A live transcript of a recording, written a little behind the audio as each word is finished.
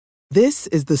This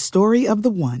is the story of the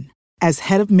one. As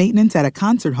head of maintenance at a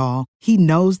concert hall, he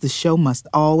knows the show must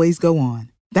always go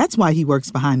on. That's why he works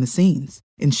behind the scenes,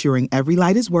 ensuring every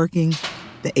light is working,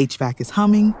 the HVAC is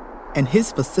humming, and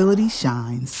his facility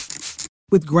shines.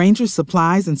 With Grainger's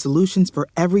supplies and solutions for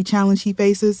every challenge he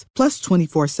faces, plus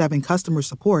 24/7 customer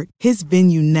support, his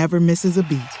venue never misses a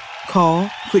beat. Call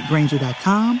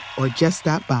quickgrainger.com or just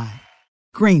stop by.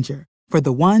 Grainger, for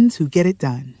the ones who get it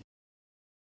done.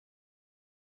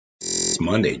 It's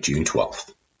Monday, June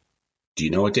 12th. Do you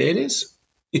know what day it is?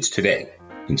 It's today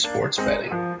in sports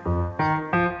betting.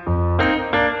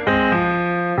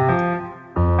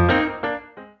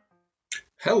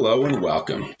 Hello and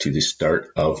welcome to the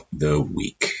start of the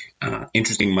week.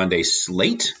 Interesting Monday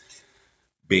slate.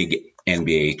 Big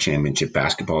NBA championship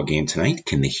basketball game tonight.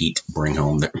 Can the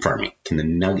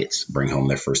Nuggets bring home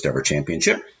their first ever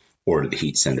championship? Or do the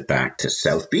Heat send it back to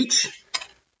South Beach?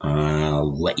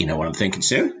 I'll let you know what I'm thinking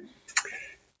soon.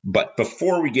 But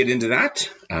before we get into that,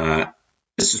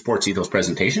 this is Sports Ethos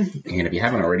presentation. And if you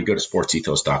haven't already, go to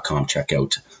sportsethos.com. Check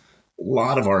out a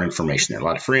lot of our information there. A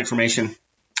lot of free information, a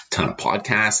ton of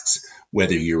podcasts,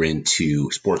 whether you're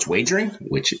into sports wagering,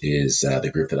 which is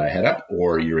the group that I head up,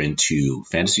 or you're into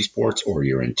fantasy sports, or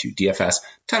you're into DFS.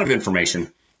 Ton of information,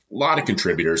 a lot of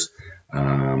contributors.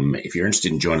 If you're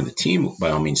interested in joining the team, by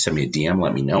all means, send me a DM,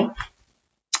 let me know.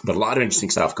 But a lot of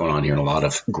interesting stuff going on here and a lot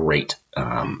of great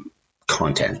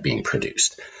content being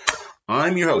produced.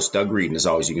 I'm your host, Doug Reed, and as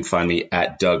always, you can find me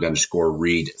at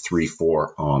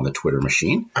Doug_Reed34 on the Twitter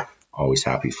machine. Always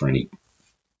happy for any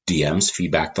DMs,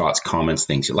 feedback, thoughts, comments,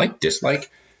 things you like, dislike.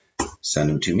 Send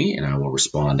them to me, and I will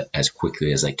respond as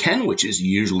quickly as I can, which is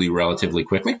usually relatively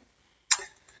quickly.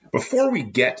 Before we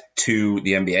get to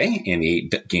the NBA and the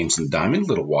 8 games in the Diamond, a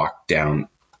little walk down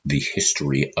the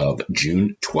history of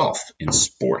June 12th in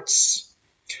sports.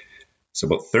 So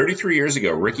about 33 years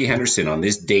ago, Rickey Henderson on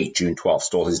this date, June 12th,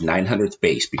 stole his 900th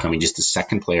base, becoming just the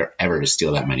second player ever to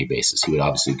steal that many bases. He would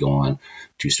obviously go on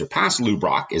to surpass Lou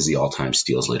Brock as the all-time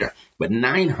steals leader. But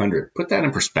 900, put that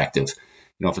in perspective.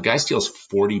 You know, if a guy steals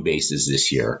 40 bases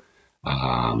this year,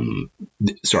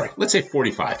 let's say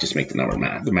 45, just make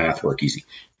the math work easy.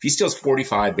 If he steals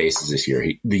 45 bases this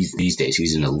year, these days,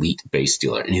 he's an elite base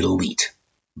stealer, and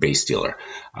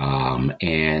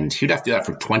he'd have to do that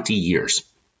for 20 years.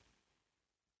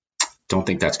 Don't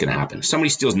think that's going to happen. If somebody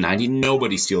steals 90,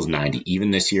 nobody steals 90,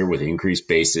 even this year with increased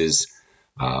bases,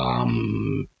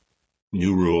 new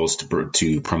rules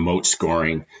to promote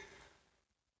scoring.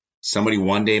 Somebody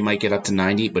one day might get up to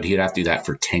 90, but he'd have to do that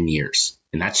for 10 years.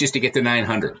 And that's just to get to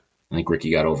 900. I think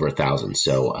Rickey got over 1,000.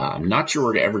 So I'm not sure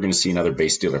we're ever going to see another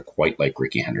base stealer quite like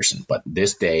Rickey Henderson. But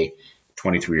this day,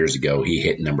 23 years ago, he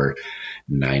hit number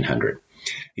 900.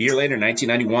 A year later,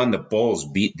 1991, the Bulls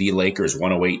beat the Lakers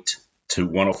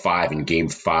 108-105 in Game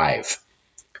 5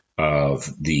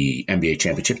 of the NBA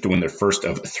championship to win their first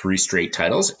of 3 straight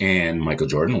titles, and Michael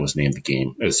Jordan was named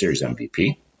the series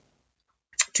MVP.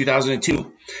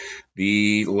 2002,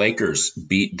 the Lakers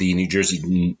beat the New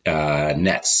Jersey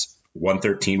Nets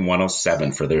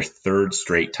 113-107 for their 3rd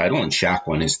straight title, and Shaq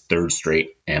won his 3rd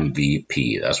straight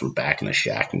MVP. We're back in the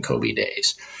Shaq and Kobe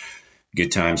days.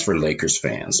 Good times for Lakers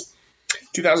fans.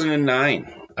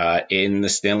 2009, in the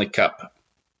Stanley Cup,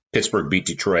 Pittsburgh beat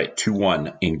Detroit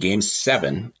 2-1 in Game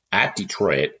 7 at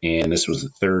Detroit, and this was the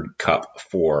 3rd cup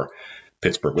for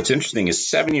Pittsburgh. What's interesting is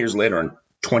 7 years later, in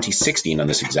 2016, on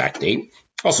this exact date,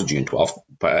 also June 12th,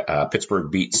 Pittsburgh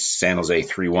beat San Jose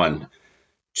 3-1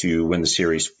 to win the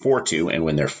series 4-2 and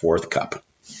win their 4th cup.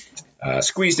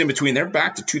 Squeezed in between there,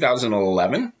 back to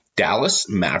 2011, Dallas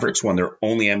Mavericks won their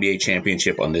only NBA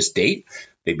championship on this date.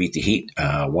 They beat the Heat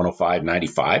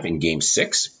 105-95 in Game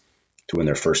 6 to win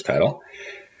their first title.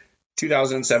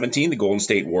 2017, the Golden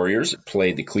State Warriors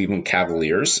played the Cleveland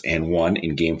Cavaliers and won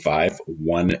in Game 5,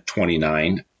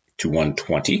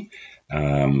 129-120.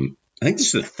 I think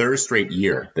this is the 3rd straight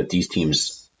year that these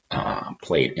teams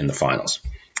played in the finals,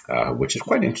 which is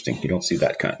quite interesting. You don't see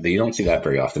that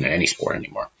very often in any sport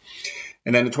anymore.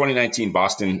 And then in 2019,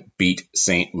 Boston beat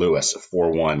St. Louis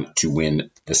 4-1 to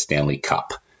win the Stanley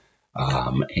Cup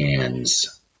and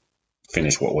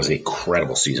finish what was a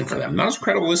credible season for them. Not as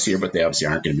credible this year, but they obviously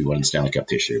aren't going to be winning the Stanley Cup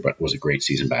this year, but it was a great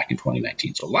season back in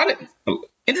 2019. So a lot of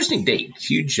interesting date.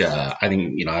 Huge. I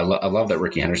think, I love that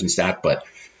Rickey Henderson stat, but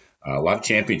a lot of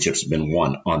championships have been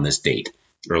won on this date.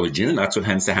 Early June, that's what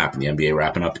tends to happen. The NBA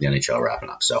wrapping up, the NHL wrapping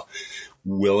up. So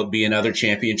will it be another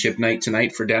championship night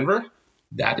tonight for Denver?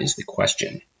 That is the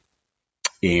question.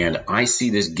 And I see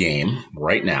this game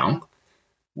right now.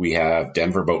 We have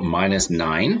Denver about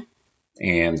 -9.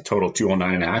 and total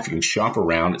 209.5. You can shop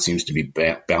around. It seems to be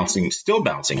still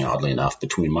bouncing, oddly enough,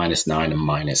 between -9 and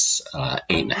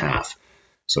 -8.5.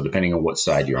 So depending on what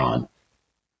side you're on,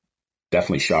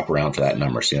 definitely shop around for that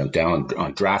number. So, down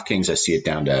on DraftKings, I see it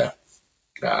down to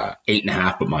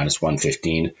 8.5, but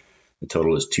 -115. The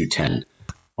total is 210.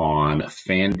 On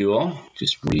FanDuel,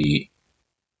 just resetting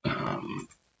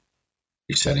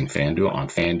FanDuel. On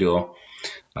FanDuel,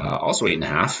 also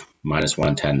 8.5,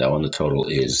 -110 though, and the total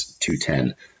is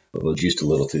 210. Although juiced a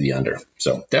little to the under.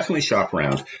 So definitely shop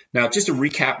around. Now, just to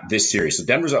recap this series. So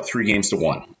Denver's up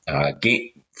 3-1.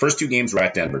 First two games were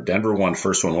at Denver. Denver won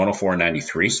first one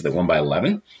 104-93, so they won by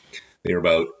 11. They were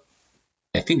about,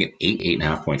 I think, an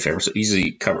 8.5 point favorite, so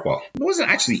easily covered. Well, it wasn't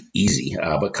actually easy,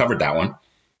 but covered that one.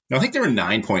 Now, I think they were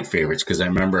 9-point favorites because I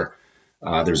remember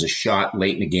there was a shot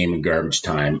late in the game in garbage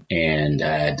time, and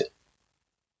had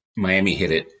Miami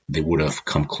hit it, they would have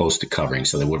come close to covering,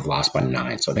 so they would have lost by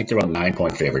 9. So I think they're about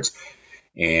 9-point favorites,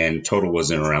 and total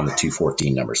was in around the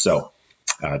 214 number. So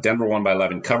Denver won by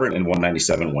 11, covered, and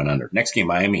 197 went under. Next game,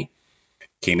 Miami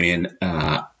came in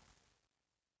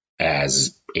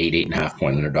as 8.5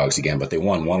 point underdogs again, but they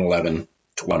won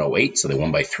 111-108, so they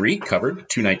won by 3, covered.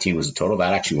 219 was the total.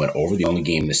 That actually went over. The only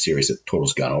game in this series that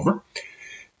total's gone over.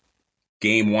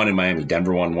 Game 1 in Miami,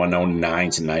 Denver won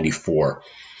 109-94.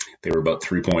 They were about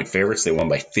 3-point favorites. They won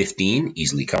by 15,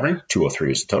 easily covering. 203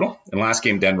 was the total. And last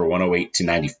game, Denver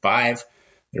 108-95.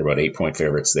 They were about 8-point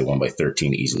favorites. They won by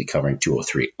 13, easily covering.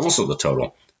 203. Also the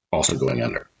total, also going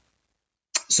under.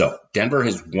 So Denver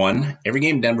has won. Every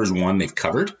game Denver's won, they've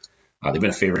covered. They've been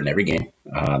a favorite in every game.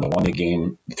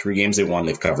 The 3 games they won,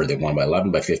 they've covered. They've won by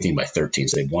 11, by 15, by 13.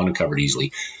 So they've won and covered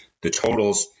easily. The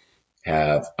totals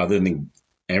have, other than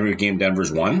every game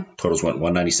Denver's won, totals went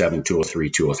 197, 203,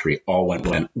 203. All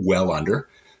went well under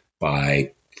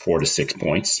by 4 to 6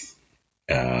 points.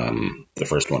 The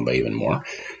first one by even more.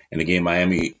 And the game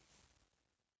Miami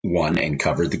won and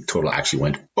covered, the total actually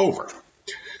went over.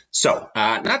 So,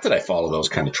 not that I follow those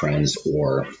kind of trends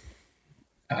or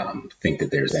think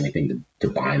that there's anything to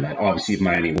buy in that. Obviously, if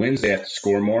Miami wins, they have to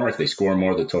score more. If they score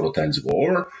more, the total tends to go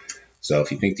over. So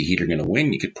if you think the Heat are going to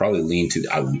win, you could probably lean to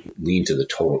the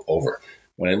total over.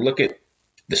 When I look at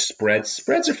the spreads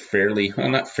are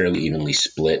not fairly evenly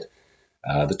split.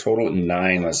 The total at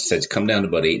 9, as I said, it's come down to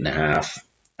about 8.5.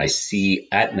 I see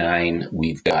at 9,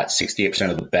 we've got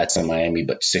 68% of the bets on Miami,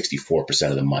 but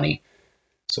 64% of the money.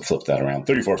 So flip that around.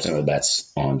 34% of the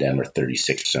bets on Denver,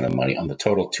 36% of the money. On the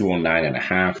total,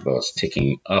 209.5, though it's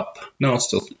ticking up. No, it's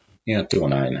still,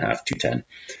 209.5, 210.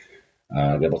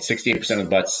 Got about 68% of the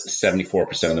bets,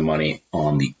 74% of the money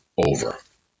on the over.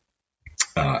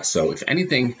 So if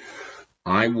anything,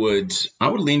 I would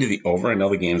lean to the over. I know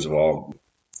the games have all,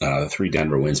 the 3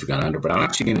 Denver wins have gone under, but I'm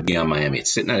actually going to be on Miami.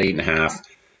 It's sitting at 8.5.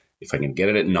 If I can get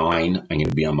it at 9, I'm going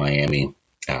to be on Miami.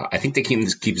 I think they keep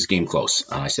this game close.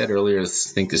 I said earlier, I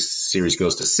think this series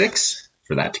goes to 6.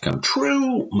 For that to come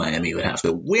true, Miami would have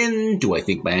to win. Do I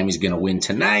think Miami's going to win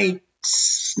tonight?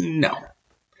 No.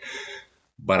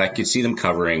 But I could see them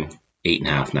covering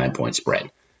 8.5, 9-point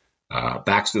spread.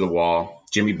 Backs to the wall.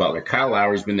 Jimmy Butler. Kyle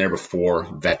Lowry's been there before,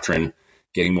 veteran,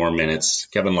 getting more minutes.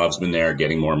 Kevin Love's been there,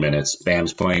 getting more minutes.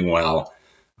 Bam's playing well.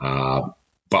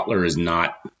 Butler is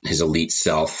not his elite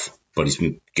self, but he's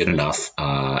been good enough.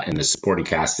 And the supporting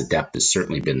cast, the depth has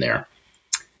certainly been there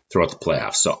throughout the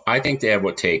playoffs. So I think they have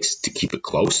what it takes to keep it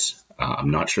close.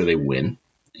 I'm not sure they win.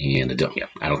 And I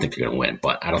don't think they're going to win,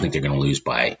 but I don't think they're going to lose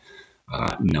by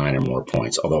 9 or more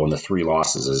points. Although in the 3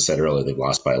 losses, as I said earlier, they've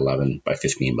lost by 11, by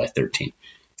 15, by 13.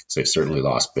 So they've certainly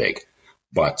lost big.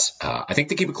 But I think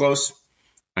they keep it close.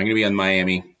 I'm going to be on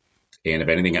Miami. And if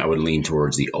anything, I would lean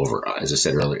towards the over. As I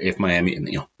said earlier, if Miami,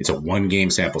 it's a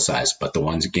 1-game sample size, but the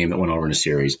one game that went over in a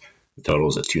series, the total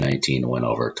is at 219 and went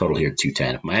over. Total here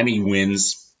 210. If Miami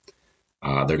wins,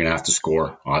 they're going to have to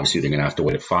score. Obviously, they're going to have to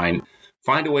wait to find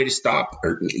a way to stop.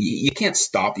 Or you can't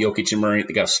stop Jokic and Murray.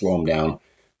 They got to slow them down.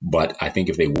 But I think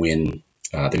if they win,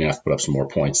 they're going to have to put up some more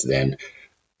points. Then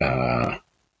they're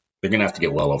going to have to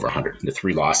get well over 100. The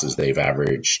 3 losses, they've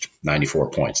averaged 94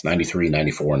 points, 93,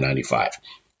 94, and 95.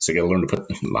 So you got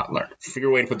to figure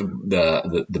a way to put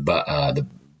the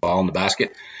ball in the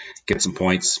basket, get some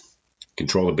points,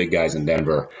 control the big guys in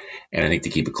Denver, and I think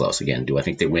they keep it close. Again, do I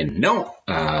think they win? No,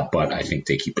 but I think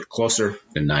they keep it closer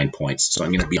than 9 points. So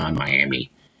I'm going to be on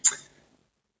Miami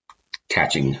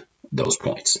catching those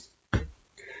points.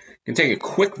 Going to take a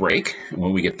quick break.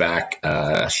 When we get back,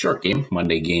 a short game.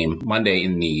 Monday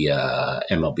in the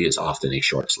MLB is often a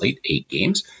short slate, 8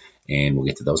 games, and we'll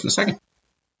get to those in a second.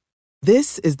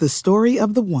 This is the story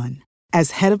of the one.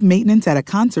 As head of maintenance at a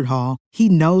concert hall, he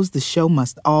knows the show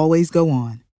must always go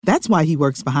on. That's why he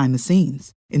works behind the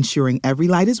scenes, ensuring every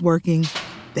light is working,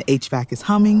 the HVAC is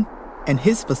humming, and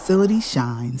his facility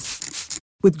shines.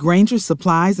 With Grainger's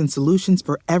supplies and solutions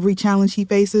for every challenge he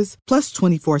faces, plus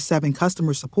 24/7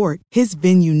 customer support, his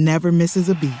venue never misses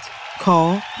a beat.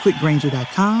 Call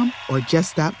quickgrainger.com or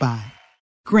just stop by.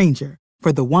 Grainger,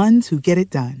 for the ones who get it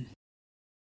done.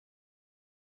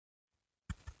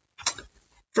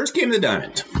 First game of the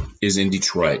Diamond is in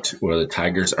Detroit, where the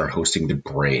Tigers are hosting the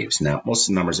Braves. Now, most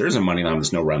of the numbers, there is a money line,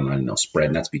 there's no run line, no spread,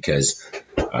 and that's because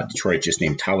Detroit just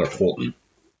named Tyler Holton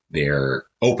their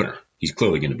opener. He's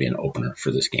clearly going to be an opener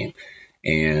for this game.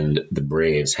 And the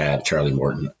Braves have Charlie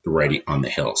Morton, the righty, on the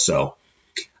hill. So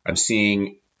I'm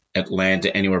seeing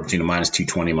Atlanta anywhere between a minus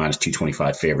 220, minus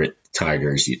 225 favorite.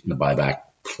 Tigers in the buyback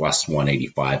plus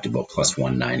 185 to about plus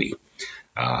 190.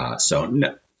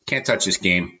 No, can't touch this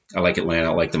game. I like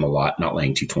Atlanta. I like them a lot. Not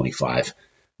laying 225.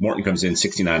 Morton comes in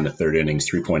 69 in the third innings,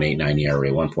 3.89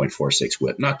 ERA, 1.46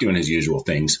 whip. Not doing his usual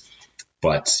things,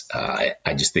 but I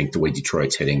just think the way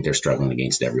Detroit's hitting, they're struggling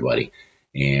against everybody.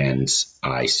 And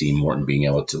I see Morton being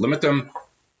able to limit them.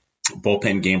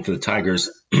 Bullpen game for the Tigers,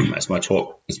 as much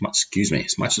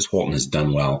as Holton has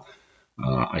done well,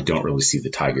 I don't really see the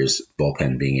Tigers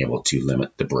bullpen being able to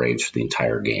limit the Braves for the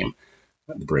entire game.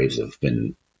 The Braves have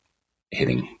been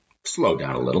hitting slowed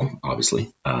down a little,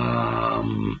 obviously.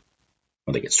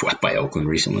 They get swept by Oakland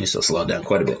recently, so slowed down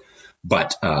quite a bit.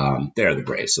 But they're the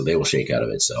Braves, so they will shake out of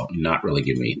it. So not really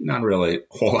a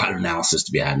whole lot of analysis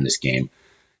to be had in this game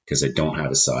because I don't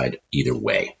have a side either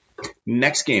way.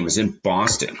 Next game is in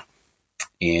Boston.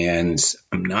 And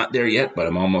I'm not there yet, but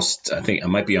I think I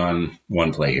might be on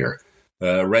one play here.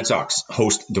 Red Sox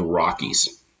host the Rockies.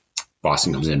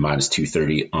 Boston comes in minus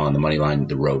 230 on the money line.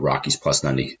 The road Rockies plus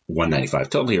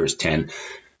 195. Total here is 10.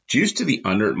 Juice to the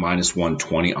under at minus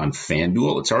 120 on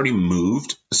FanDuel. It's already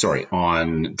moved. Sorry,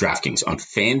 on DraftKings. On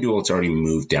FanDuel, it's already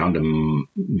moved down to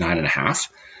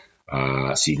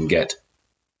 9.5. So you can get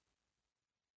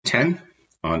 10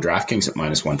 on DraftKings at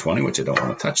minus 120, which I don't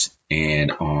want to touch.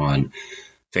 And on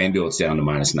FanDuel, it's down to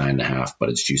minus 9.5, but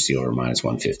it's juicy over minus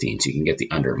 115. So you can get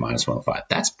the under minus 105.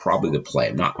 That's probably the play.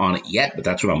 I'm not on it yet, but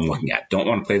that's what I'm looking at. Don't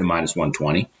want to play the minus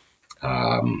 120.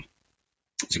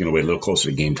 So I'm going to wait a little closer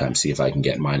to game time, see if I can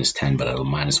get minus 10, but at a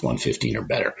minus 115 or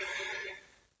better.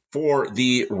 For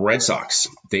the Red Sox,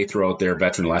 they throw out their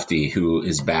veteran lefty who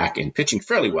is back and pitching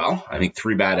fairly well. I think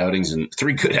 3 good outings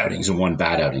and 1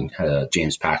 bad outing,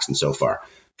 James Paxton so far.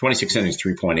 26 innings,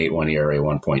 3.81 ERA,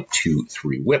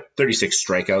 1.23 whip, 36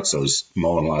 strikeouts, so he's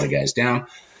mowing a lot of guys down,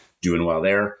 doing well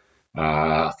there.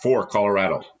 For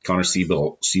Colorado, Connor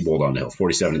Seabold on the hill,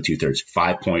 47 2/3,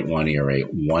 5.1 ERA,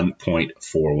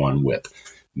 1.41 whip.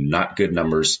 Not good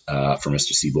numbers for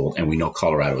Mr. Seabold, and we know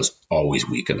Colorado is always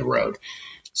weak on the road.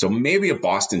 So maybe a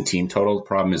Boston team total. The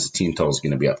problem is the team total is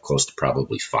going to be up close to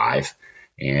probably 5.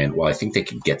 And while I think they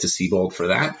could get to Seabold for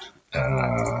that,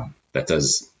 that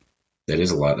is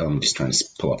a lot. I'm just trying to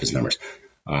pull up his numbers.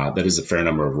 That is a fair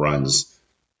number of runs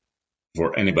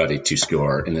for anybody to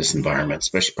score in this environment,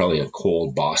 especially probably a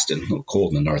cold Boston, a little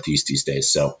cold in the Northeast these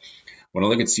days. So when I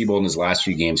look at Seabold in his last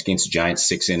few games against the Giants,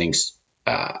 6 innings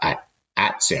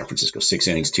at San Francisco, 6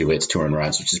 innings, 2 hits, 2 earned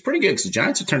runs, which is pretty good because the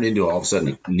Giants have turned into all of a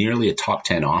sudden nearly a top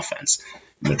 10 offense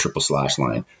in the triple slash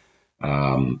line.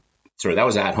 That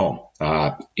was at home,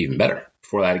 even better.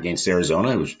 Before that against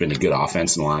Arizona, which has been a good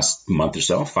offense in the last month or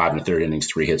so, 5 1/3 innings,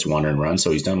 3 hits, 1 earned run.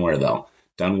 So he's done well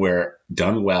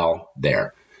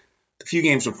there. A few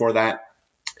games before that,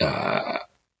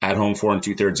 at home 4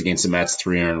 2/3 against the Mets,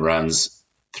 3 earned runs,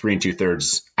 3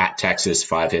 2/3 at Texas,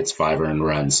 5 hits, 5 earned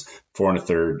runs, 4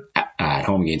 1/3 at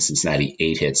home against Cincinnati,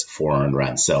 8 hits, 4 earned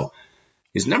runs. So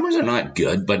his numbers are not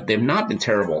good, but they've not been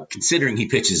terrible considering he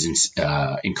pitches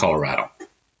in Colorado.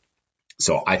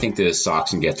 So I think the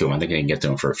Sox can get to him. I think they can get to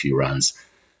him for a few runs.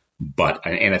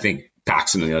 And I think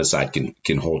Paxton on the other side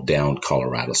can hold down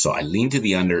Colorado. So I lean to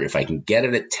the under. If I can get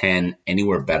it at 10,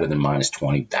 anywhere better than minus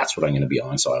 20, that's what I'm going to be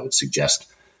on. So I would suggest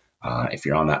if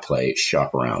you're on that play,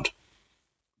 shop around.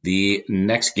 The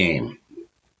next game,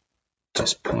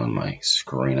 just pulling my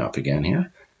screen up again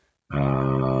here.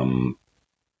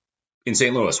 In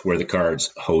St. Louis, where the Cards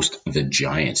host the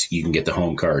Giants, you can get the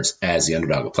home Cards as the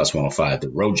underdog at plus 105. The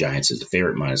road Giants is the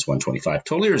favorite, minus 125.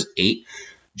 Total here is 8,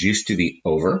 juice to the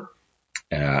over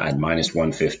at minus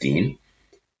 115.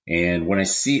 And when I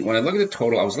look at the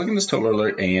total, I was looking at this total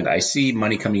earlier, and I see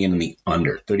money coming in the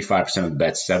under. 35% of the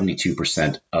bets,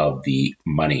 72% of the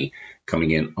money coming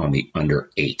in on the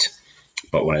under 8.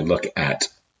 But when I look at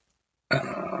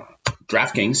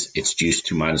DraftKings, it's juiced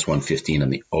to minus 115 on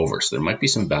the over. So there might be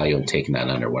some value in taking that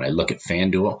under. When I look at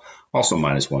FanDuel, also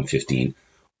minus 115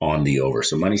 on the over.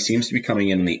 So money seems to be coming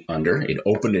in the under. It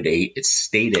opened at 8. It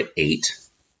stayed at 8,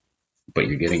 but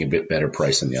you're getting a bit better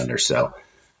price on the under. So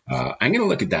I'm going to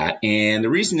look at that. And the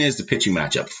reason is the pitching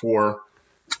matchup. For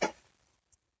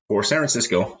San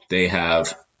Francisco, they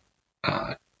have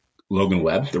Logan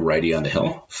Webb, the righty on the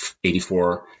hill,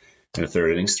 84 in the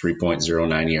third innings,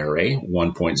 3.09 ERA,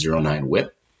 1.09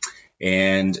 WHIP.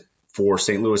 And for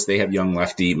St. Louis, they have young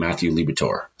lefty Matthew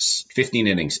Liberatore, 15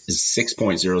 innings,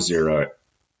 6.00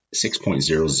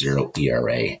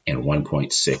 ERA, and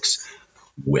 1.6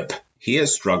 WHIP. He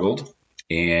has struggled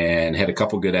and had a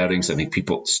couple good outings. I think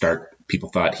people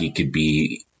thought he could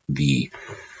be the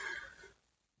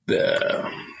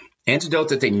antidote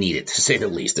that they needed, to say the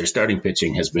least. Their starting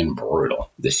pitching has been brutal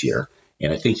this year,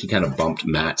 and I think he kind of bumped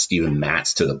Steven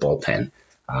Matz to the bullpen,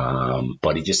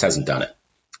 but he just hasn't done it.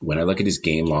 When I look at his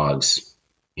game logs,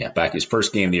 back his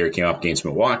first game of the year, came up against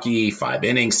Milwaukee, 5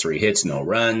 innings, 3 hits, no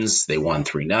runs. They won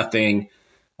 3-0.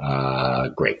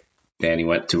 Great. Then he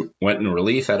went in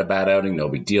relief, had a bad outing, no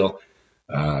big deal.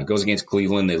 Goes against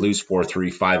Cleveland, they lose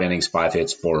 4-3, 5 innings, 5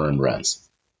 hits, 4 earned runs.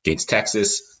 Against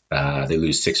Texas, they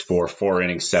lose 6-4, 4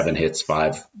 innings, 7 hits,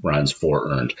 5 runs,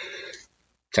 4 earned.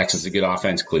 Texas is a good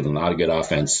offense, Cleveland not a good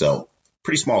offense, so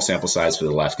pretty small sample size for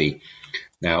the lefty.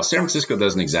 Now, San Francisco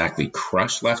doesn't exactly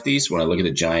crush lefties. When I look at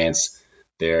the Giants,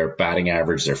 their batting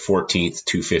average, they're 14th,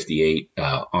 258,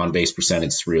 on-base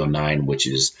percentage 309, which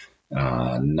is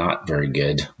not very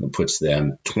good. It puts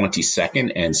them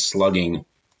 22nd, and slugging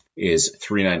is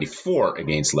 394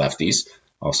 against lefties.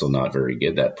 Also not very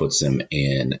good. That puts them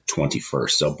in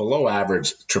 21st. So below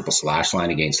average triple slash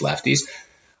line against lefties.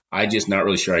 I'm just not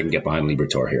really sure I can get behind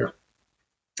Liberatore here.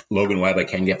 Logan Webb I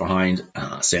can get behind.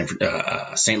 St.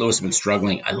 Louis has been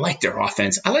struggling. I like their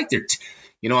offense.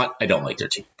 You know what? I don't like their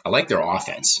team. I like their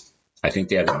offense. I think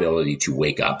they have the ability to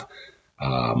wake up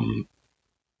and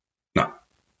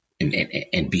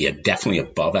be a definitely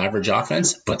above average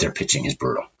offense, but their pitching is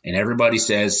brutal. And everybody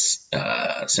says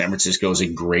San Francisco is a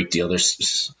great deal.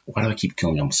 Why do I keep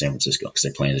killing them with San Francisco? Because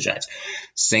they're playing the Giants.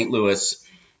 St. Louis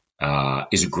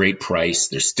is a great price.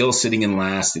 They're still sitting in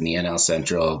last in the NL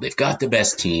Central. They've got the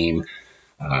best team.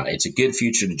 It's a good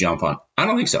future to jump on. I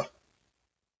don't think so.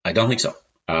 I don't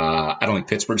think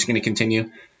Pittsburgh's going to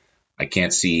continue. I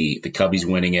can't see the Cubbies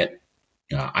winning it.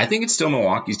 I think it's still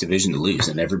Milwaukee's division to lose,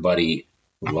 and everybody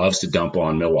loves to dump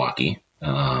on Milwaukee.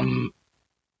 And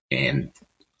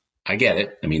I get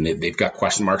it. I mean, they've got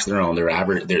question marks of their own.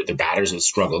 Their batters have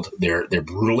struggled. They're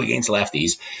brutal against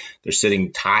lefties. They're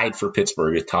sitting tied for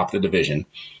Pittsburgh at top of the division,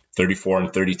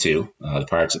 34-32. The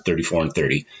Pirates at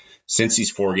 34-30. Since he's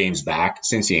 4 games back,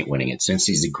 since he ain't winning it, since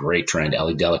he's a great trend,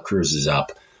 Ellie Dela Cruz is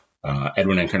up.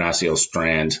 Edwin Encarnacion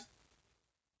Strand,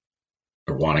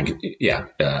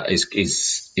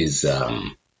 is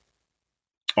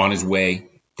on his way.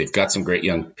 They've got some great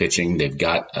young pitching. They've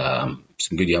got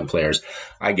some good young players.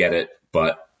 I get it,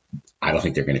 but I don't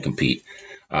think they're going to compete.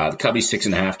 The Cubbies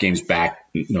 6.5 games back,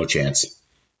 no chance.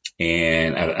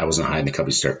 And I wasn't high in the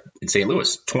Cubbies start. In St.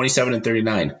 Louis,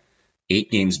 27-39,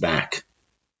 8 games back,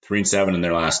 3-7 in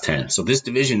their last 10. So this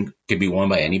division could be won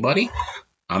by anybody.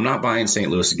 I'm not buying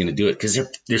St. Louis is going to do it because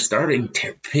their starting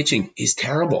pitching is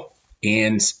terrible.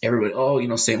 And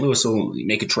everybody, St. Louis will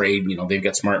make a trade. They've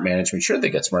got smart management. Sure,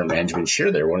 they've got smart management.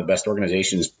 Sure, they're one of the best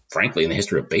organizations, frankly, in the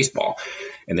history of baseball.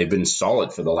 And they've been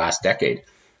solid for the last decade,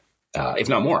 if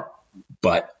not more.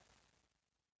 But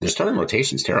their starting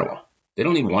rotation is terrible. They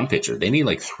don't need one pitcher. They need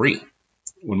like 3.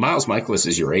 When Miles Michaelis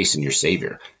is your ace and your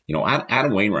savior,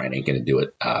 Adam Wainwright ain't going to do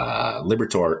it.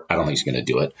 Liberatore, I don't think he's going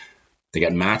to do it. They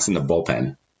got Matz in the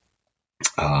bullpen.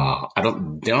 They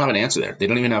don't have an answer there. They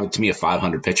don't even have, to me, a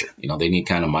 500 pitcher. They need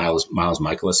kind of Miles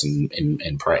Michaelis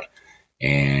and pray.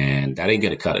 And that ain't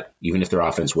going to cut it, even if their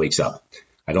offense wakes up.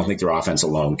 I don't think their offense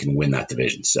alone can win that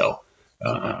division. So,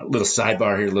 little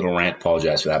sidebar here, little rant.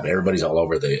 Apologize for that, but everybody's all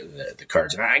over the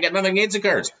Cards. I got nothing against the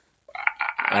Cards.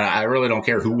 I really don't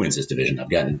care who wins this division. I've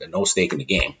got no stake in the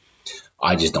game.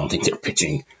 I just don't think they're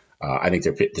pitching. I think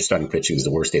their starting pitching is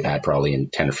the worst they've had probably in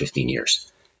 10 or 15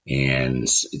 years. And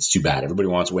it's too bad. Everybody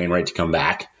wants Wainwright to come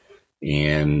back,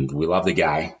 and we love the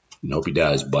guy. I hope he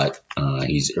does, but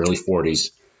he's early 40s,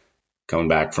 coming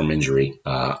back from injury.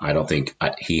 I don't think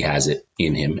he has it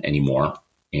in him anymore.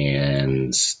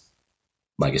 And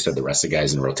like I said, the rest of the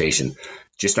guys in the rotation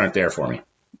just aren't there for me.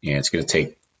 And it's going to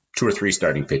take 2 or 3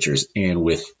 starting pitchers. And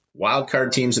with wild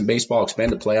card teams in baseball,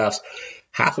 expanded playoffs,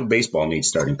 half of baseball needs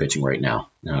starting pitching right now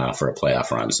for a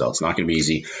playoff run. So it's not going to be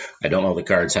easy. I don't know. The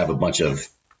Cards have a bunch of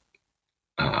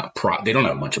they don't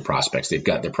have a bunch of prospects. They've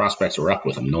got their prospects are up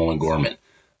with them. Nolan Gorman.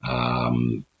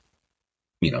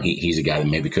 He's a guy that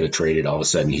maybe could have traded. All of a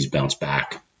sudden, he's bounced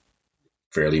back.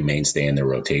 fairly mainstay in their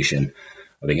rotation.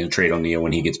 Are they going to trade O'Neill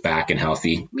when he gets back and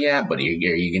healthy? Yeah, but are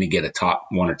you going to get a top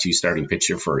 1 or 2 starting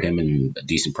pitcher for him and a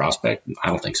decent prospect? I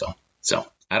don't think so. So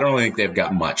I don't think they've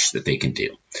got much that they can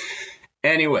do.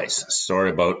 Anyways,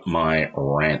 sorry about my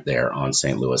rant there on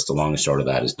St. Louis. The long and short of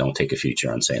that is don't take a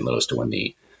future on St. Louis to win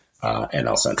the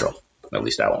NL Central. At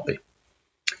least I won't be.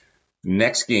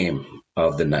 Next game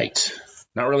of the night.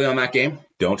 Not really on that game.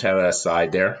 Don't have a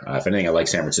side there. If anything, I like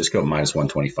San Francisco. Minus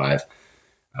 125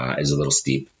 is a little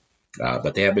steep.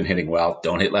 But they have been hitting well.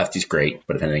 Don't hit lefties, great.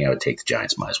 But if anything, I would take the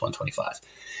Giants minus 125.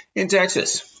 In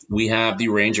Texas, we have the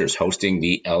Rangers hosting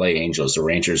the LA Angels. The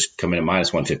Rangers come in at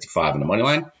minus 155 in the money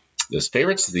line. Those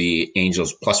favorites, the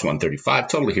Angels plus 135.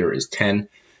 Total here is 10.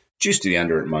 Juice to the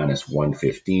under at minus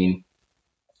 115.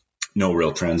 No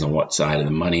real trends on what side of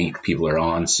the money people are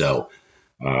on. So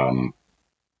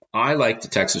I like the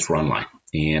Texas run line.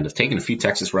 And I've taken a few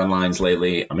Texas run lines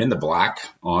lately. I'm in the black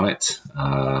on it.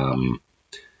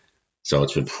 So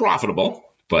it's been profitable,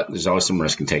 but there's always some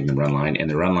risk in taking the run line, and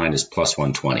the run line is plus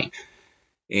 120.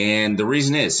 And the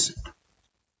reason is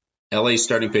LA's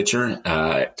starting pitcher,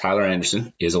 Tyler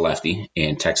Anderson, is a lefty,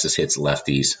 and Texas hits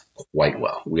lefties quite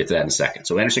well. We'll get to that in a second.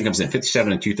 So Anderson comes in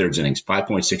 57 and 2/3 innings,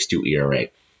 5.62 ERA,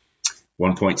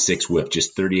 1.6 whip,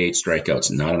 just 38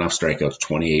 strikeouts, not enough strikeouts,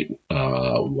 28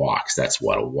 walks. That's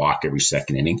what, a walk every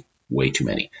second inning? Way too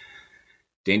many.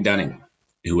 Dane Dunning,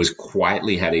 who has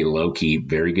quietly had a low-key,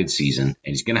 very good season, and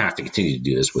he's going to have to continue to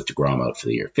do this with DeGrom out for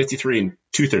the year. 53 and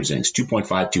 2/3 innings,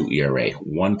 2.52 ERA,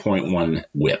 1.1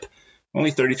 whip.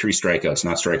 Only 33 strikeouts,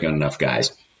 not striking out enough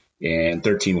guys, and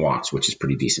 13 walks, which is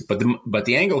pretty decent. But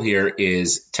the angle here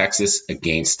is Texas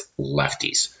against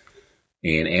lefties,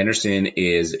 and Anderson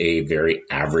is a very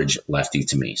average lefty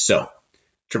to me. So,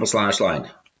 triple slash line,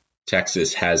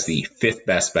 Texas has the 5th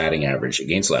best batting average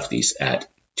against lefties at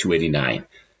 289.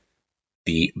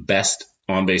 The best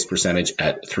on-base percentage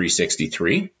at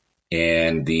 363,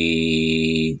 and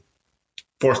the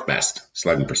 4th best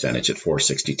slugging percentage at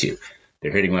 462.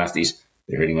 They're hitting lefties.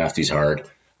 They're hitting lefties hard.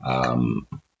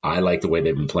 I like the way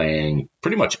they've been playing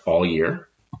pretty much all year,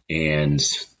 and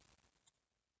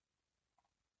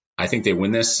I think they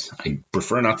win this. I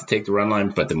prefer not to take the run line,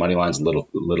 but the money line's a little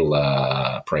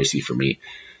pricey for me.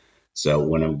 So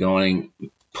when I'm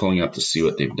pulling up to see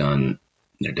what they've done,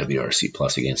 their WRC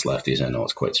plus against lefties, I know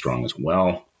it's quite strong as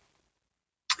well.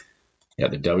 Yeah,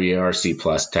 the WRC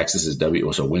plus, Texas's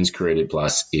so wins created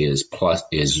plus is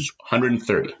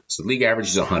 130. So the league average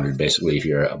is 100. Basically, if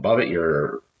you're above it,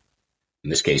 you're,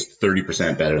 in this case,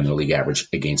 30% better than the league average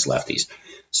against lefties.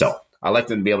 So I like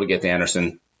them to be able to get to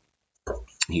Anderson.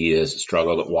 He has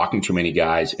struggled at walking too many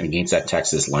guys, and against that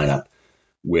Texas lineup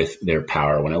with their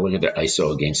power. When I look at their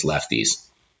ISO against lefties,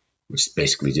 which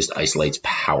basically just isolates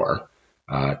power,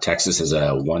 Texas has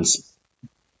a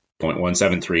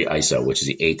 1.173 ISO, which is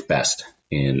the 8th best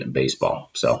in baseball.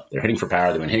 So they're hitting for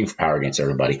power. They've been hitting for power against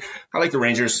everybody. I like the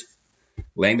Rangers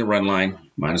laying the run line,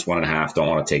 minus 1.5. Don't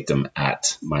want to take them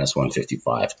at minus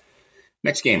 155.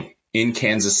 Next game in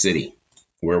Kansas City,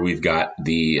 where we've got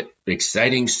the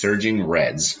exciting surging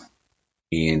Reds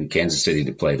in Kansas City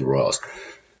to play the Royals.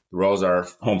 The Royals are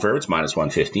home favorites, minus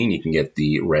 115. You can get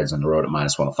the Reds on the road at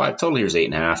minus 105. Total here is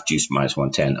 8.5, juice minus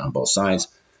 110 on both sides.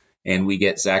 And we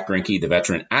get Zach Greinke, the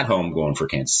veteran, at home going for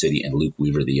Kansas City, and Luke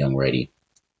Weaver, the young righty,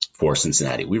 for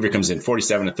Cincinnati. Weaver comes in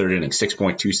 47 and 3rd innings,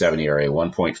 6.27 ERA,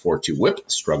 1.42 whip.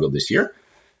 Struggled this year.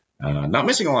 Not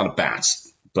missing a lot of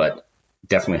bats, but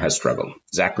definitely has struggled.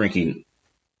 Zach Greinke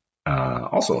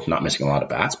also not missing a lot of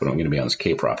bats, but I'm going to be on his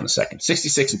K-prop in a second.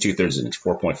 66 and 2/3 innings,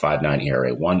 4.59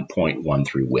 ERA,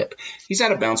 1.13 whip. He's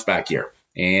had a bounce back year.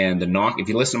 And the knock, if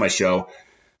you listen to my show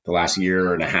the last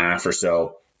year and a half or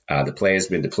so, the play has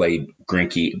been to play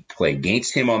Greinke, play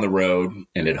against him on the road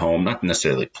and at home, not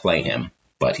necessarily play him,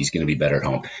 but he's going to be better at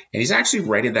home. And he's actually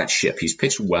righted that ship. He's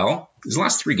pitched well. His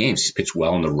last 3 games, he's pitched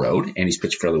well on the road, and he's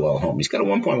pitched fairly well at home. He's got a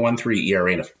 1.13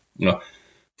 ERA and a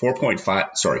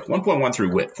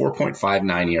 1.13 whip,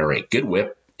 4.59 ERA. Good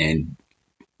whip and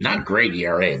not great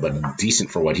ERA, but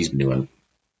decent for what he's been doing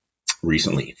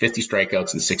recently. 50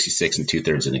 strikeouts and 66 and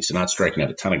 2/3 innings. So not striking out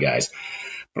a ton of guys.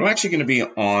 But I'm actually going to be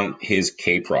on his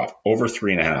K-prop over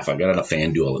 3.5. I got it on a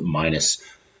FanDuel at minus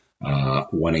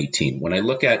 118. When I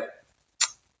look at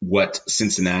what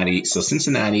Cincinnati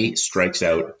strikes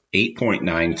out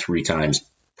 8.93 times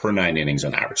per 9 innings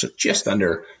on average. So just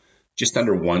under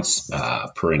once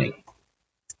per inning.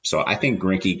 So I think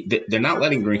Greinke, they're not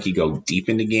letting Greinke go deep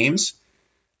into games,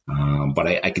 but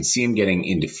I could see him getting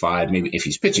into 5, maybe if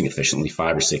he's pitching efficiently,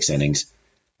 5 or 6 innings,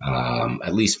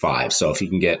 at least 5. So if he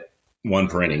can get 1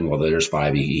 per inning, well, there's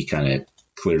 5, he kind of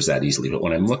clears that easily. But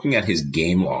when I'm looking at his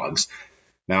game logs,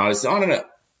 Now, I was on an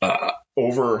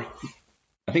over,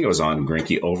 I think it was on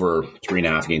Greinke, over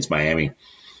 3.5 against Miami,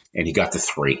 and he got to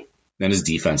 3. Then his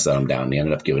defense let him down. He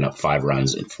ended up giving up 5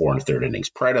 runs in 4 1/3 innings.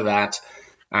 Prior to that,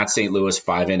 at St. Louis,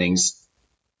 5 innings,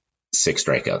 6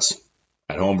 strikeouts.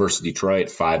 At home versus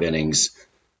Detroit, 5 innings,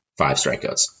 5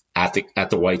 strikeouts. At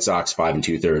the White Sox, 5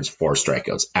 2/3, 4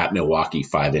 strikeouts. At Milwaukee,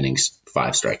 5 innings,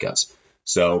 5 strikeouts.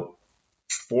 So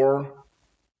 4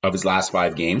 of his last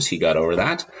 5 games, he got over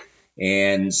that.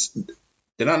 And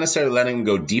they're not necessarily letting him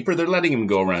go deeper. They're letting him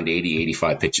go around 80,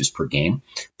 85 pitches per game.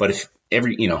 But if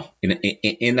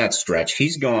in that stretch,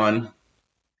 he's gone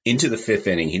into the 5th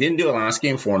inning. He didn't do it last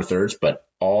game, 4 1/3, but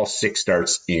all 6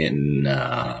 starts in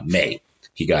May,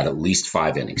 he got at least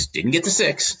 5 innings. Didn't get to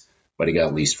 6, but he got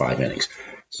at least 5 innings.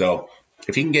 So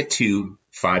if he can get to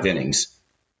 5 innings,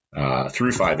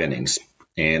 through 5 innings,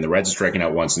 and the Reds are striking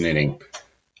out once an inning,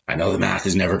 I know the math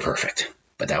is never perfect,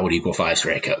 but that would equal 5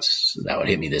 strikeouts. So that would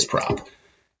hit me this prop.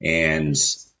 And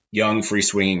young,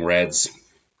 free-swinging Reds,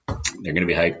 they're going to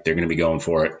be hyped. They're going to be going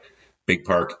for it. Big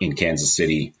Park in Kansas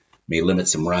City may limit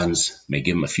some runs, may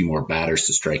give them a few more batters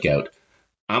to strike out.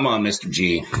 I'm on Mr.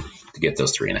 G to get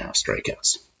those 3.5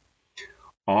 strikeouts.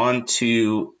 On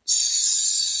to,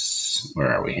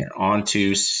 where are we here? On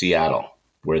to Seattle,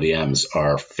 where the M's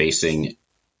are facing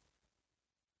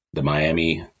the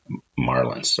Miami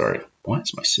Marlins. Sorry, why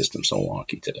is my system so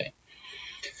wonky today?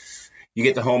 You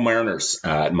get the home Mariners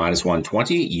at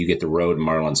 -120. You get the road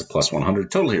Marlins at +100.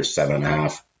 Total here is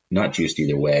 7.5. Not juiced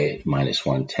either way,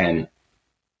 -110.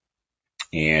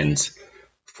 And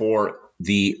for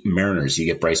the Mariners, you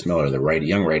get Bryce Miller, the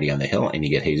young righty on the hill, and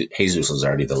you get Jesus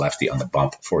Luzardi, the lefty, on the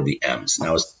bump for the M's. Now,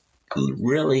 I was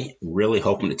really, really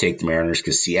hoping to take the Mariners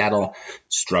because Seattle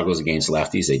struggles against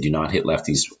lefties. They do not hit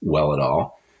lefties well at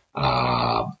all.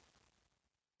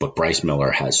 But Bryce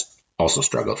Miller has also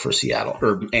struggled for Seattle,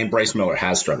 and Bryce Miller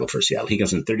has struggled for Seattle. He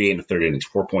goes in 38 1/3 innings,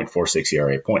 4.46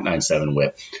 ERA, 0.97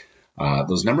 WHIP.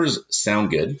 Those numbers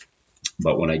sound good,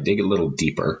 but when I dig a little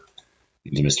deeper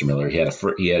into Mr. Miller, he had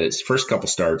his first couple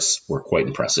starts were quite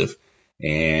impressive,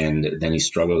 and then he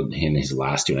struggled in his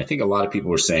last 2. And I think a lot of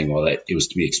people were saying, well, that it was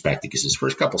to be expected because his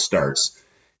first couple starts,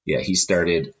 he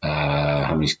started.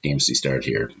 How many games did he start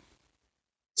here?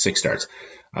 6 starts.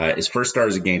 His first start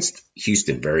is against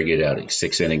Houston. Very good outing.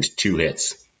 6 innings, 2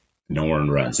 hits, no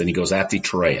earned runs. Then he goes at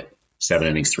Detroit. 7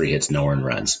 innings, 3 hits, no earned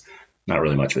runs. Not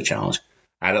really much of a challenge.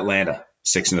 At Atlanta,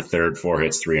 6 1/3, 4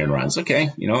 hits, 3 earned runs. Okay,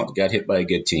 got hit by a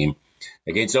good team.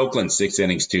 Against Oakland, 6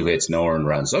 innings, 2 hits, no earned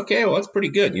runs. Okay, well, that's pretty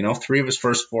good. 3 of his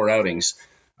first 4 outings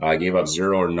gave up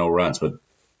 0 or no runs, but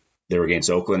they were against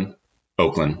Oakland,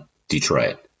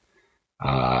 Detroit.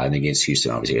 And against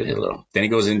Houston, obviously, got hit a little. Then he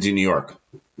goes into New York.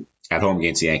 At home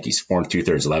against the Yankees, 4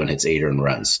 2/3, 11 hits, 8 earned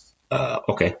runs.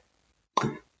 Okay.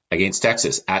 Against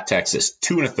Texas, at Texas,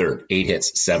 2 1/3, 8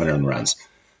 hits, 7 earned runs.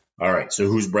 All right, so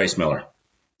who's Bryce Miller?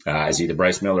 Is he the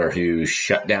Bryce Miller who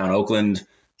shut down Oakland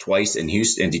twice and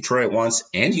Houston and Detroit once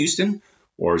and Houston?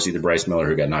 Or is he the Bryce Miller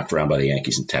who got knocked around by the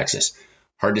Yankees in Texas?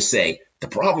 Hard to say. The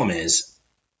problem is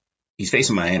he's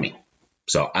facing Miami.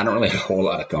 So I don't really have a whole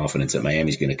lot of confidence that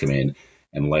Miami's going to come in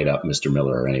and light up Mr.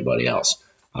 Miller or anybody else.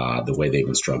 The way they've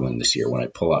been struggling this year. When I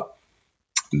pull up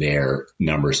their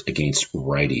numbers against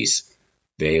righties,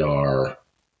 they are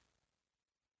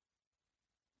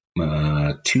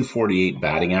 248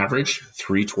 batting average,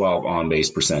 312 on-base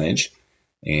percentage,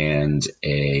 and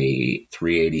a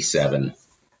 387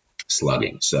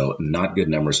 slugging. So not good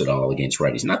numbers at all against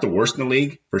righties. Not the worst in the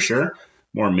league, for sure.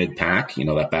 More mid-pack.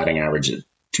 That batting average at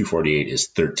 248 is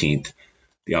 13th.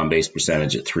 The on-base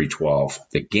percentage at 312.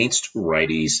 Against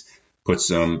righties puts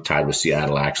them tied with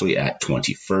Seattle actually at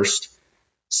 21st.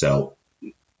 So,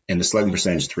 and the slugging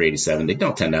percentage is 387. They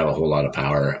don't tend to have a whole lot of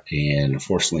power, and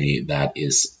unfortunately, that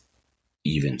is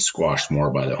even squashed more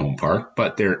by the home park.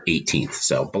 But they're 18th,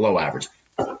 so below average.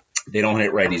 They don't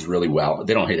hit righties really well.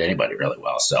 They don't hit anybody really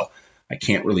well, so I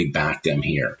can't really back them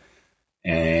here.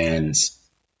 And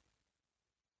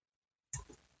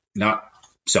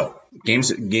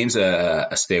games a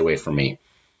stay away from me.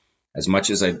 As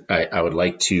much as I would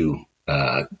like to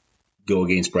go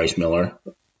against Bryce Miller,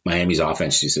 Miami's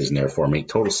offense just isn't there for me.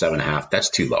 Total 7.5. That's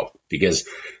too low because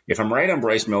if I'm right on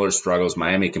Bryce Miller's struggles,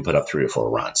 Miami can put up 3 or 4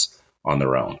 runs on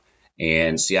their own.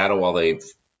 And Seattle, while they've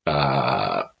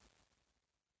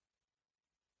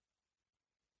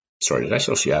sorry, did I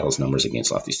show Seattle's numbers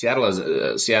against lefties?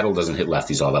 Seattle doesn't hit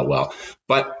lefties all that well,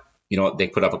 but they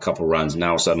put up a couple runs. Now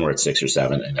all of a sudden we're at 6 or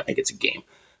 7, and I think it's a game.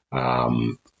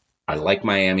 I like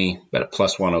Miami, but at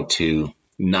 +102,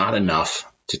 not enough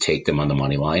to take them on the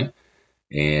money line.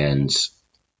 And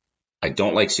I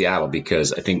don't like Seattle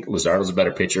because I think Luzardo's a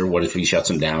better pitcher. What if he shuts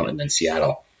him down? And then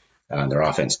Seattle, their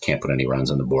offense can't put any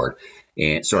runs on the board.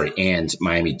 And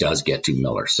Miami does get to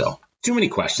Miller. So too many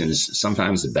questions.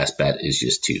 Sometimes the best bet is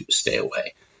just to stay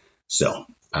away. So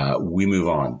we move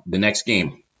on. The next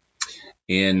game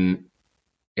in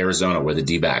Arizona, where the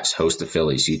D-backs host the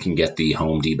Phillies, you can get the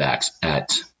home D-backs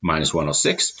at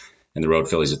 -106 and the road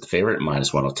Phillies at the favorite at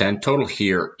 -110. Total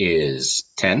here is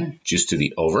 10, just to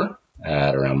the over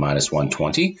at around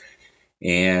 -120.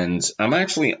 And I'm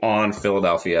actually on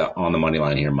Philadelphia on the money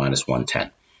line here,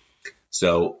 -110.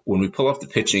 So when we pull up the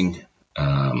pitching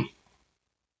matchup,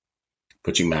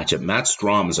 Matt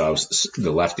Strahm is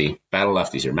the lefty, battle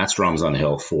lefties here. Matt Strahm's on the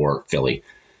hill for Philly.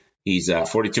 He's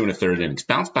 42 and a third innings,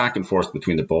 bounced back and forth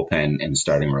between the bullpen and the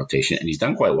starting rotation, and he's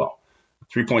done quite well.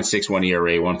 3.61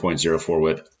 ERA, 1.04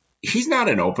 WHIP. He's not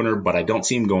an opener, but I don't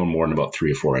see him going more than about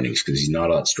 3 or 4 innings because he's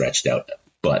not all that stretched out.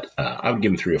 But I would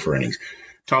give him 3 or 4 innings.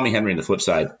 Tommy Henry on the flip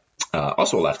side,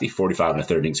 also a lefty, 45 and a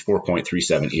third innings,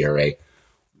 4.37 ERA,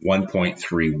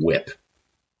 1.3 WHIP.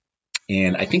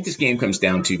 And I think this game comes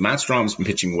down to Matt Strahm's been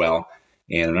pitching well,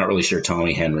 and I'm not really sure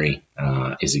Tommy Henry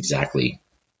is exactly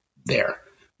there.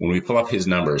 When we pull up his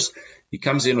numbers, he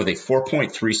comes in with a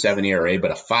 4.37 ERA, but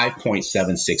a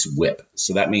 5.76 WHIP.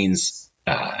 So that means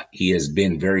he has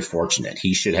been very fortunate.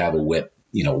 He should have a WHIP,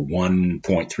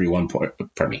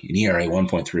 1.3, an ERA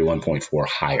 1.3, 1.4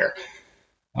 higher.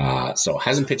 So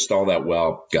hasn't pitched all that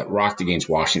well. Got rocked against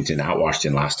Washington, out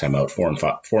Washington last time out, 4 and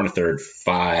a third,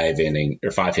 5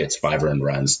 hits, 5 earned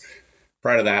runs.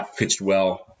 Prior to that, pitched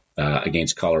well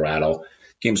against Colorado.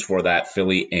 Games before that,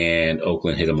 Philly and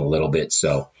Oakland hit him a little bit.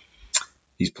 So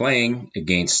he's playing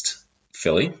against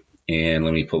Philly. And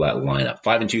let me pull that line up.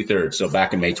 5 2/3. So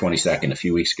back in May 22nd, a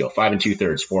few weeks ago, 5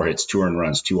 2/3, 4 hits, 2 earned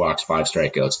runs, 2 walks, 5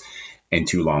 strikeouts, and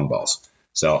 2 long balls.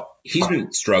 So he's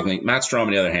been struggling. Matt Strahm,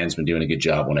 on the other hand, has been doing a good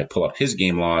job. When I pull up his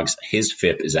game logs, his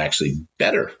FIP is actually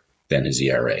better than his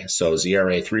ERA. So his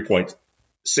ERA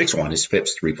 3.61, his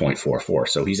FIP's 3.44.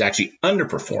 So he's actually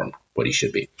underperformed what he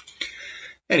should be.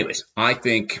 Anyways, I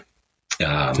think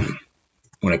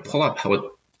when I pull up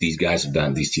how these guys have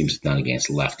done, these teams have done against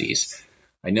lefties,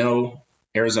 I know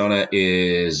Arizona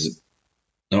is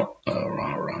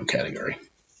wrong category.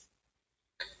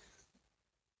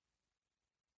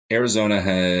 Arizona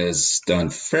has done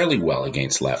fairly well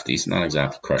against lefties, not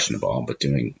exactly crushing the ball, but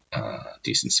doing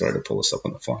decent. Sorry to pull this up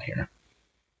on the fly here.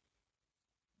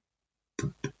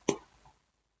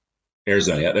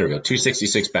 Arizona, yeah, there we go.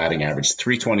 266 batting average,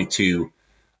 322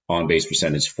 on-base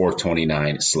percentage,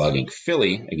 429 slugging.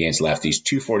 Philly against lefties,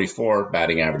 244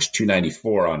 batting average,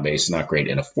 294 on base, not great,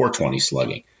 and a 420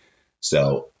 slugging.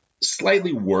 So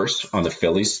slightly worse on the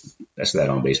Phillies. That's that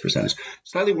on-base percentage.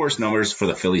 Slightly worse numbers for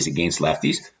the Phillies against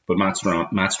lefties, but Matt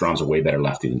Strahm's a way better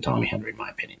lefty than Tommy Henry, in my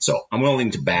opinion. So I'm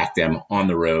willing to back them on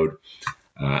the road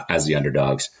as the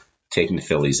underdogs, taking the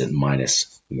Phillies at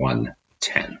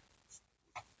 -110.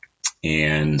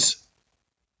 And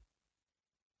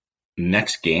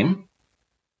next game.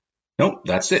 Nope,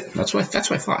 that's it. That's what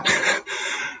I thought.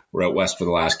 We're out west for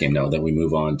the last game now. Then we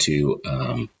move on to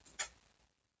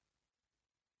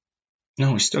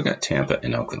no, we still got Tampa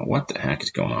and Oakland. What the heck is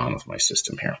going on with my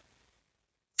system here?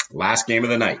 Last game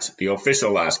of the night, the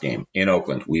official last game in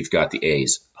Oakland. We've got the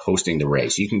A's hosting the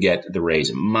Rays. You can get the Rays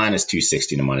at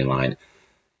 -260 to money line.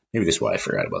 Maybe this is why I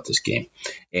forgot about this game.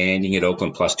 And you can get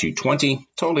Oakland +220.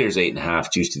 Total here is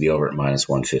 8.5. Juice to the over at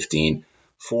 -115.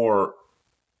 For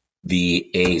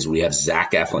the A's, we have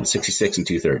Zach Eflin, 66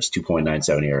 2/3,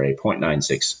 2.97 ERA,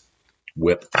 0.96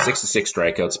 WHIP, 6-6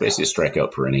 strikeouts, basically a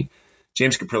strikeout per inning.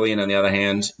 James Caprillion, on the other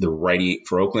hand, the righty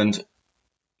for Oakland,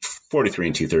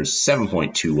 43 2/3,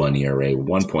 7.21 ERA,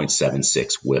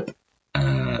 1.76 WHIP,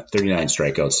 39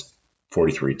 strikeouts,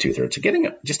 43 2/3. So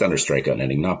getting just under strikeout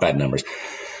inning, not bad numbers.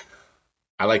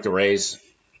 I like the Rays.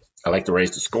 I like the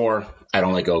Rays to score. I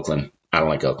don't like Oakland. I don't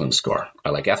like Oakland to score. I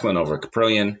like Eflin over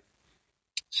Caprillion.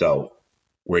 So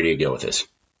where do you go with this?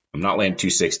 I'm not laying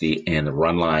 260, and the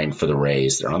run line for the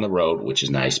Rays, they're on the road, which is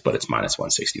nice, but it's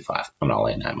 -165. I'm not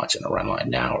laying that much in a run line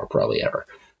now or probably ever.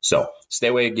 So stay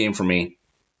away a game for me.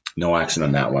 No action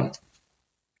on that one.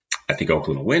 I think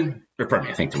Oakland will win.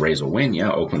 I think the Rays will win.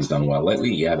 Yeah, Oakland's done well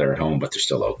lately. Yeah, they're at home, but they're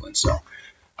still Oakland. So,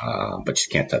 but you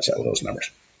can't touch that with those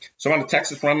numbers. So on the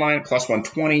Texas run line,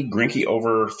 +120, Greinke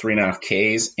over 3.5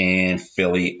 Ks, and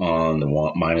Philly on the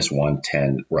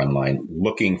 -110 run line.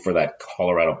 Looking for that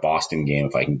Colorado-Boston game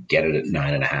if I can get it at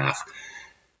 9.5.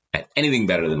 At anything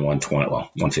better than 120, well,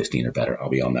 115 or better, I'll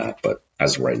be on that. But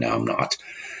as of right now, I'm not.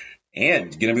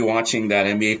 And going to be watching that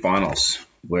NBA Finals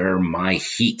where my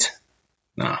Heat,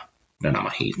 They're not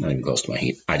my Heat, not even close to my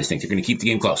Heat. I just think they're going to keep the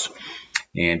game close.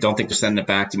 And don't think they're sending it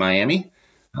back to Miami,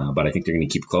 but I think they're going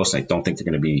to keep it close. And I don't think they're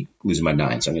going to be losing by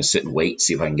 9. So I'm going to sit and wait,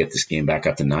 see if I can get this game back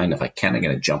up to 9. If I can, I'm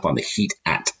going to jump on the Heat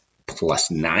at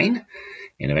 +9.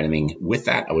 And if anything with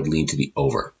that, I would lean to the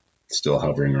over. Still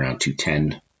hovering around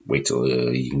 210. Wait till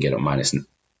you can get a if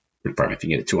you can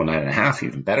get a 209.5,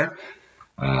 even better.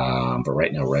 But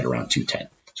right now, right around 210.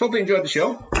 So hopefully you enjoyed the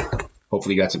show.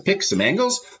 Hopefully you got some picks, some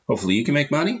angles. Hopefully you can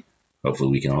make money.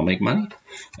 Hopefully we can all make money.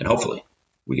 And hopefully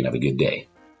we can have a good day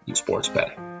in sports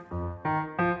betting.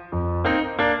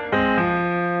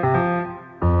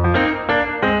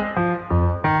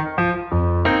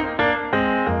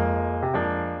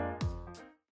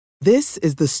 This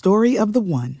is the story of the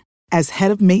one. As head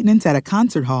of maintenance at a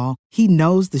concert hall, he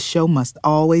knows the show must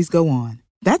always go on.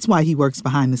 That's why he works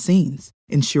behind the scenes,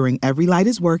 ensuring every light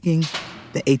is working,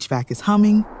 the HVAC is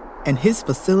humming, and his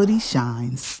facility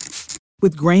shines.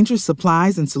 With Grainger's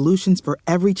supplies and solutions for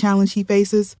every challenge he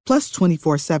faces, plus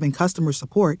 24/7 customer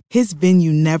support, his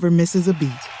venue never misses a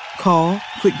beat. Call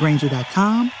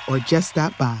quickgrainger.com or just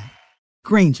stop by.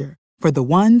 Grainger, for the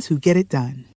ones who get it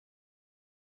done.